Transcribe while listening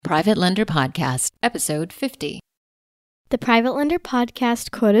Private Lender Podcast, Episode 50. The Private Lender Podcast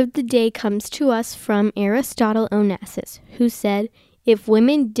quote of the day comes to us from Aristotle Onassis, who said, "If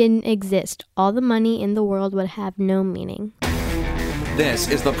women didn't exist, all the money in the world would have no meaning." This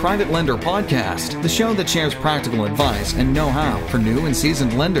is the Private Lender Podcast, the show that shares practical advice and know-how for new and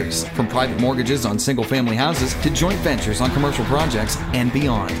seasoned lenders, from private mortgages on single-family houses to joint ventures on commercial projects and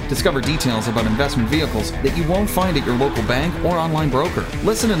beyond. Discover details about investment vehicles that you won't find at your local bank or online broker.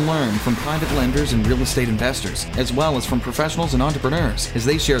 Listen and learn from private lenders and real estate investors, as well as from professionals and entrepreneurs, as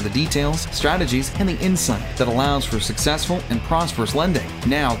they share the details, strategies, and the insight that allows for successful and prosperous lending.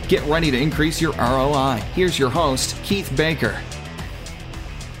 Now, get ready to increase your ROI. Here's your host, Keith Baker.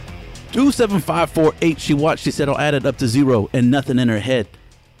 27548, she watched, she said, I'll add it up to 0 and nothing in her head.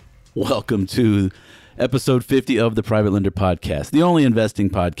 Welcome to episode 50 of the Private Lender Podcast, the only investing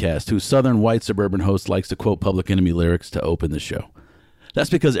podcast whose southern white suburban host likes to quote Public Enemy lyrics to open the show. That's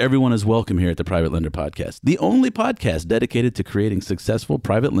because everyone is welcome here at the Private Lender Podcast, the only podcast dedicated to creating successful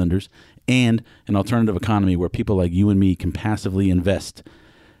private lenders and an alternative economy where people like you and me can passively invest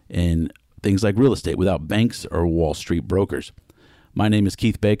in things like real estate without banks or Wall Street brokers. My name is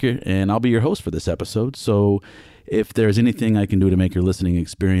Keith Baker, and I'll be your host for this episode. So if there's anything I can do to make your listening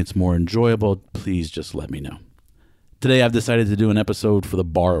experience more enjoyable, please just let me know. Today, I've decided to do an episode for the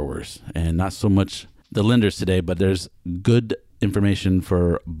borrowers and not so much the lenders today, but there's good information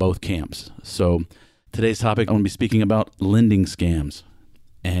for both camps. So today's topic, I'm going to be speaking about lending scams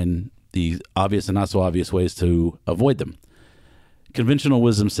and the obvious and not so obvious ways to avoid them. Conventional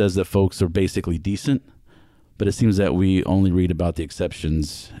wisdom says that folks are basically decent, but it seems that we only read about the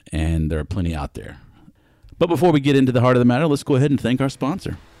exceptions, and there are plenty out there. But before we get into the heart of the matter, let's go ahead and thank our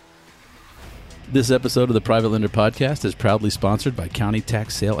sponsor. This episode of the Private Lender Podcast is proudly sponsored by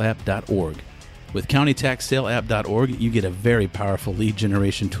CountyTaxSaleApp.org. With CountyTaxSaleApp.org, you get a very powerful lead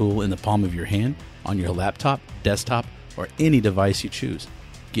generation tool in the palm of your hand, on your laptop, desktop, or any device you choose.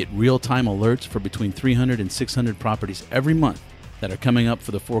 Get real-time alerts for between 300 and 600 properties every month that are coming up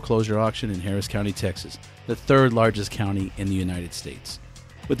for the foreclosure auction in Harris County, Texas, the third largest county in the United States.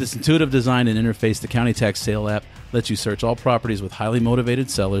 With this intuitive design and interface, the County Tax Sale app lets you search all properties with highly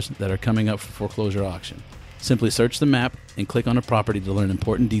motivated sellers that are coming up for foreclosure auction. Simply search the map and click on a property to learn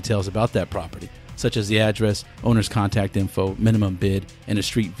important details about that property, such as the address, owner's contact info, minimum bid, and a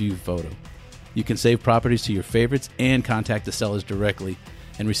street view photo. You can save properties to your favorites and contact the sellers directly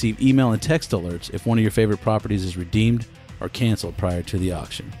and receive email and text alerts if one of your favorite properties is redeemed or canceled prior to the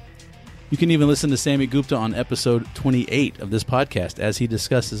auction. You can even listen to Sammy Gupta on episode 28 of this podcast as he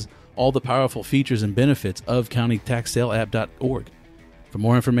discusses all the powerful features and benefits of CountyTaxSaleApp.org. For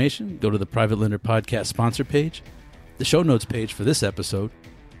more information, go to the Private Lender Podcast sponsor page, the show notes page for this episode,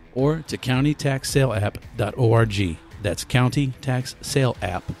 or to CountyTaxSaleApp.org. That's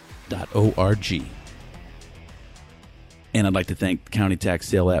CountyTaxSaleApp.org. And I'd like to thank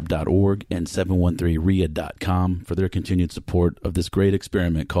CountyTaxSaleApp.org and 713RIA.com for their continued support of this great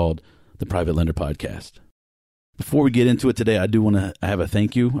experiment called the Private Lender Podcast. Before we get into it today, I do want to have a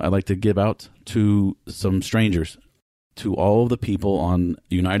thank you I'd like to give out to some strangers, to all of the people on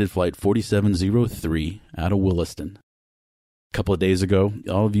United Flight 4703 out of Williston. A couple of days ago,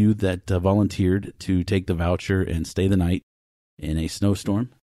 all of you that volunteered to take the voucher and stay the night in a snowstorm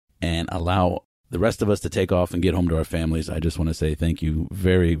and allow the rest of us to take off and get home to our families, I just want to say thank you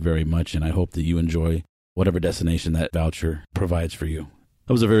very, very much, and I hope that you enjoy whatever destination that voucher provides for you.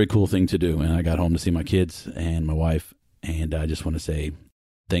 That was a very cool thing to do, and I got home to see my kids and my wife, and I just want to say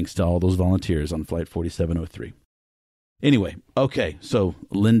thanks to all those volunteers on Flight 4703. Anyway, okay, so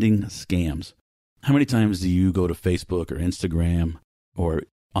lending scams. How many times do you go to Facebook or Instagram or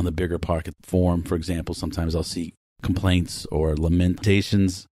on the Bigger Pocket forum, for example? Sometimes I'll see complaints or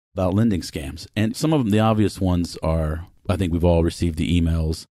lamentations about lending scams. And some of them, the obvious ones are, I think we've all received the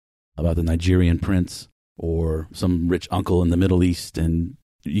emails about the Nigerian prince or some rich uncle in the Middle East, and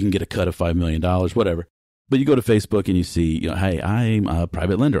you can get a cut of $5 million, whatever. But you go to Facebook and you see, hey, I'm a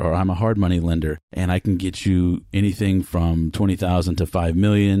private lender or I'm a hard money lender, and I can get you anything from $20,000 to $5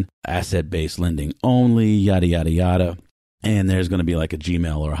 million, asset-based lending only, yada, yada, yada. And there's going to be like a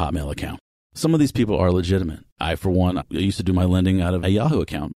Gmail or a Hotmail account. Some of these people are legitimate. I, for one, I used to do my lending out of a Yahoo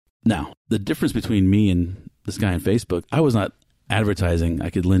account. Now, the difference between me and this guy on Facebook, I was not advertising I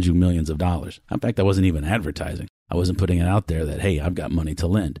could lend you millions of dollars. In fact, I wasn't even advertising. I wasn't putting it out there that, hey, I've got money to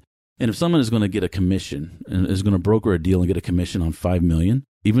lend. And if someone is going to get a commission and is going to broker a deal and get a commission on $5 million,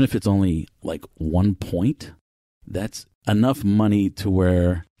 even if it's only like 1 point, that's enough money to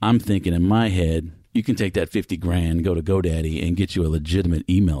where I'm thinking in my head, you can take that 50 grand, go to GoDaddy and get you a legitimate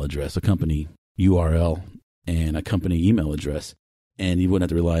email address, a company URL and a company email address. And you wouldn't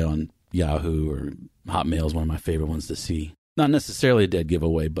have to rely on Yahoo or Hotmail is one of my favorite ones to see. Not necessarily a dead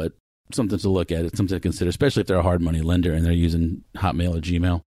giveaway, but something to look at. It's something to consider, especially if they're a hard money lender and they're using Hotmail or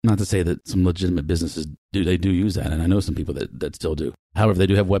Gmail. Not to say that some legitimate businesses do use that, and I know some people that still do. However, they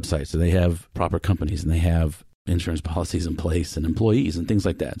do have websites, so they have proper companies, and they have insurance policies in place and employees and things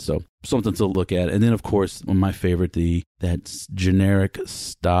like that. So something to look at. And then, of course, one of my favorite, that generic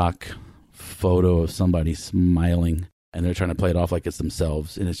stock photo of somebody smiling, and they're trying to play it off like it's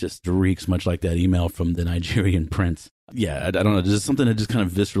themselves, and it just reeks much like that email from the Nigerian prince. Yeah, I don't know. There's something that just kind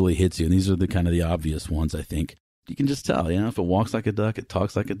of viscerally hits you, and these are the kind of the obvious ones, I think. You can just tell, if it walks like a duck, it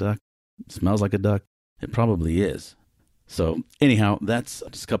talks like a duck, it smells like a duck, it probably is. So anyhow, that's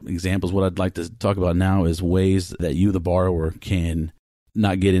just a couple examples. What I'd like to talk about now is ways that you, the borrower, can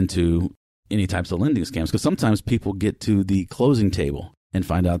not get into any types of lending scams. Because sometimes people get to the closing table and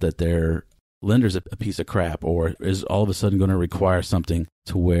find out that their lender's a piece of crap, or is all of a sudden going to require something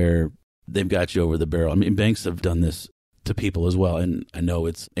to where they've got you over the barrel. I mean, banks have done this to people as well. And I know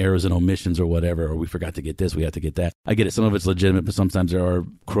it's errors and omissions or whatever, or we forgot to get this, we have to get that. I get it. Some of it's legitimate, but sometimes there are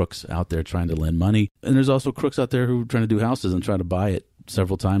crooks out there trying to lend money. And there's also crooks out there who are trying to do houses and try to buy it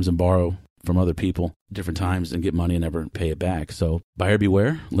several times and borrow from other people different times and get money and never pay it back. So buyer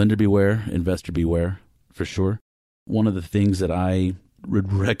beware, lender beware, investor beware, for sure. One of the things that I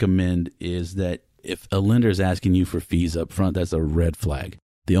would recommend is that if a lender is asking you for fees up front, that's a red flag.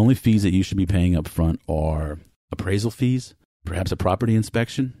 The only fees that you should be paying up front are appraisal fees, perhaps a property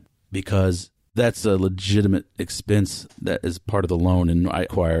inspection, because that's a legitimate expense that is part of the loan, and I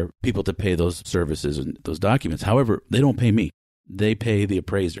require people to pay those services and those documents. However, they don't pay me. They pay the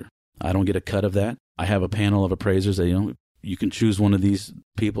appraiser. I don't get a cut of that. I have a panel of appraisers that, you can choose one of these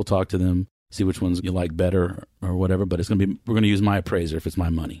people, talk to them, see which ones you like better or whatever, but we're going to use my appraiser if it's my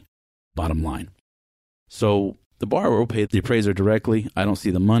money, bottom line. So the borrower will pay the appraiser directly. I don't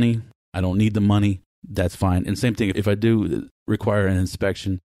see the money. I don't need the money. That's fine. And same thing, if I do require an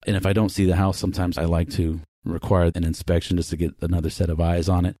inspection, and if I don't see the house, sometimes I like to require an inspection just to get another set of eyes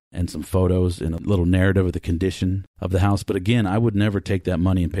on it and some photos and a little narrative of the condition of the house. But again, I would never take that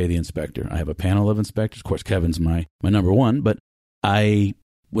money and pay the inspector. I have a panel of inspectors. Of course, Kevin's my number one, but I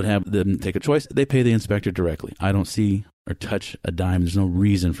would have them take a choice. They pay the inspector directly. I don't see or touch a dime. There's no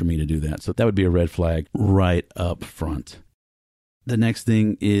reason for me to do that. So that would be a red flag right up front. The next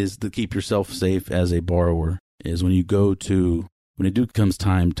thing is to keep yourself safe as a borrower is when it comes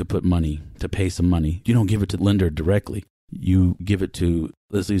time to put money, to pay some money, you don't give it to the lender directly. You give it to,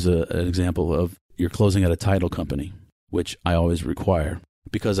 let's use an example of you're closing at a title company, which I always require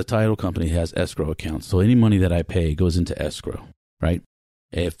because a title company has escrow accounts. So any money that I pay goes into escrow, right?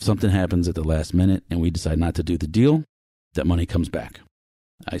 If something happens at the last minute and we decide not to do the deal, that money comes back.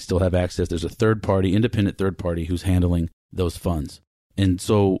 I still have access. There's a independent third party who's handling those funds. And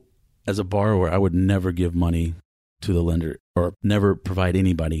so as a borrower, I would never give money to the lender or never provide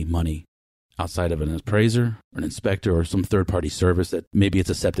anybody money outside of an appraiser or an inspector or some third party service that maybe it's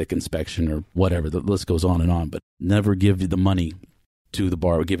a septic inspection or whatever. The list goes on, but never give the money to the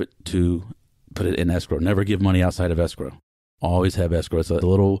borrower. Put it in escrow. Never give money outside of escrow. Always have escrow. It's a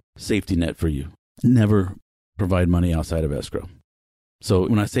little safety net for you. Never provide money outside of escrow. So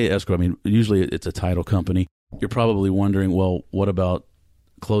when I say escrow, I mean, usually it's a title company. You're probably wondering, well, what about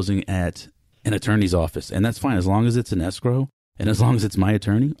closing at an attorney's office? And that's fine. As long as it's an escrow and as long as it's my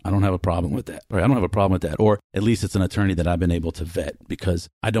attorney, I don't have a problem with that. Right? I don't have a problem with that. Or at least it's an attorney that I've been able to vet, because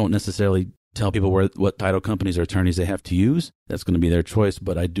I don't necessarily tell people what title companies or attorneys they have to use. That's going to be their choice.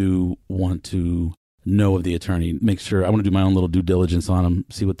 But I do want to know of the attorney, make sure I want to do my own little due diligence on them,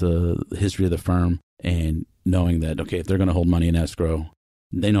 see what the history of the firm, and knowing that, okay, if they're going to hold money in escrow,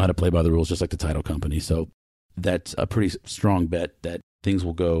 they know how to play by the rules just like the title company. So that's a pretty strong bet that things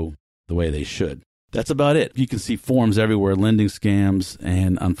will go the way they should. That's about it. You can see forums everywhere, lending scams,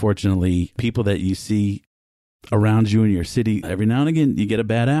 and unfortunately, people that you see around you in your city, every now and again, you get a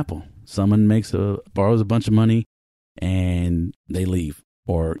bad apple. Someone borrows a bunch of money and they leave.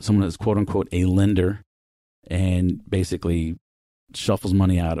 Or someone that's quote unquote a lender and basically shuffles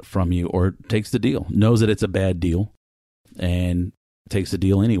money out from you or takes the deal, knows that it's a bad deal and takes the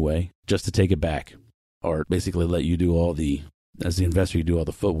deal anyway just to take it back, or basically let you do as the investor, you do all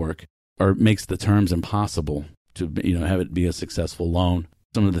the footwork, or makes the terms impossible to, have it be a successful loan.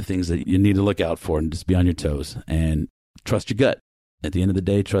 Some of the things that you need to look out for and just be on your toes and trust your gut. At the end of the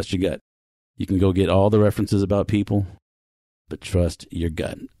day, trust your gut. You can go get all the references about people, but trust your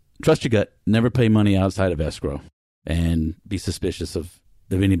gut. Trust your gut. Never pay money outside of escrow, and be suspicious of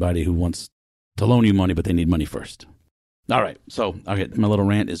anybody who wants to loan you money, but they need money first. All right. So, my little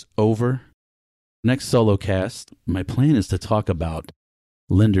rant is over. Next solo cast, my plan is to talk about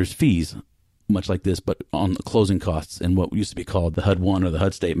lenders' fees, much like this, but on the closing costs and what used to be called the HUD-1 or the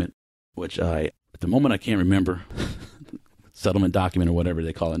HUD statement, which at the moment I can't remember, settlement document or whatever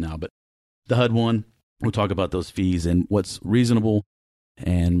they call it now, but the HUD-1, we'll talk about those fees and what's reasonable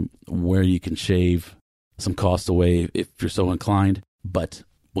and where you can shave some costs away if you're so inclined, but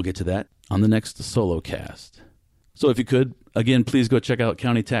we'll get to that on the next solo cast. So if you could, again, please go check out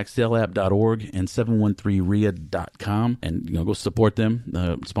countytaxsaleapp.org and 713ria.com and go support them,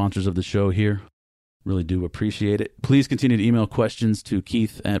 the sponsors of the show here. Really do appreciate it. Please continue to email questions to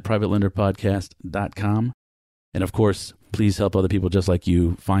keith@privatelenderpodcast.com. And of course, please help other people just like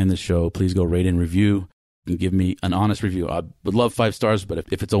you find the show. Please go rate and review and give me an honest review. I would love 5 stars, but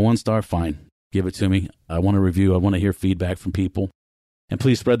if it's a 1-star, fine. Give it to me. I want a review. I want to hear feedback from people. And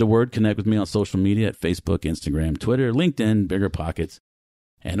please spread the word. Connect with me on social media at Facebook, Instagram, Twitter, LinkedIn, BiggerPockets.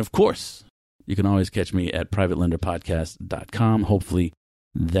 And of course, you can always catch me at privatelenderpodcast.com. Hopefully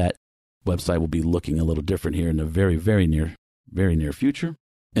that website will be looking a little different here in the very, very near future.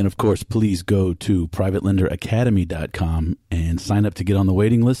 And of course, please go to privatelenderacademy.com and sign up to get on the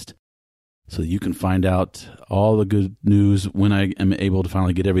waiting list so that you can find out all the good news when I am able to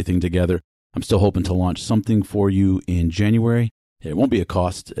finally get everything together. I'm still hoping to launch something for you in January. It won't be a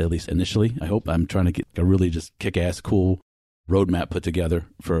cost, at least initially. I hope. I'm trying to get a really just kick-ass, cool roadmap put together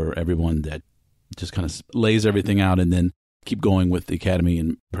for everyone that just kind of lays everything out and then keep going with the Academy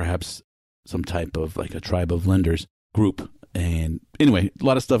and perhaps some type of like a tribe of lenders group. And anyway, a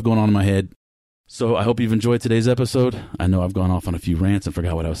lot of stuff going on in my head. So I hope you've enjoyed today's episode. I know I've gone off on a few rants and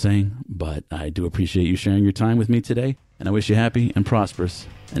forgot what I was saying, but I do appreciate you sharing your time with me today. And I wish you happy and prosperous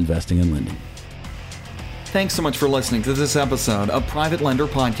investing and lending. Thanks so much for listening to this episode of Private Lender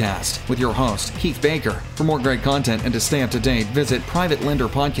Podcast with your host, Keith Baker. For more great content and to stay up to date, visit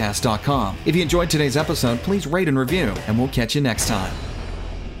privatelenderpodcast.com. If you enjoyed today's episode, please rate and review, and we'll catch you next time.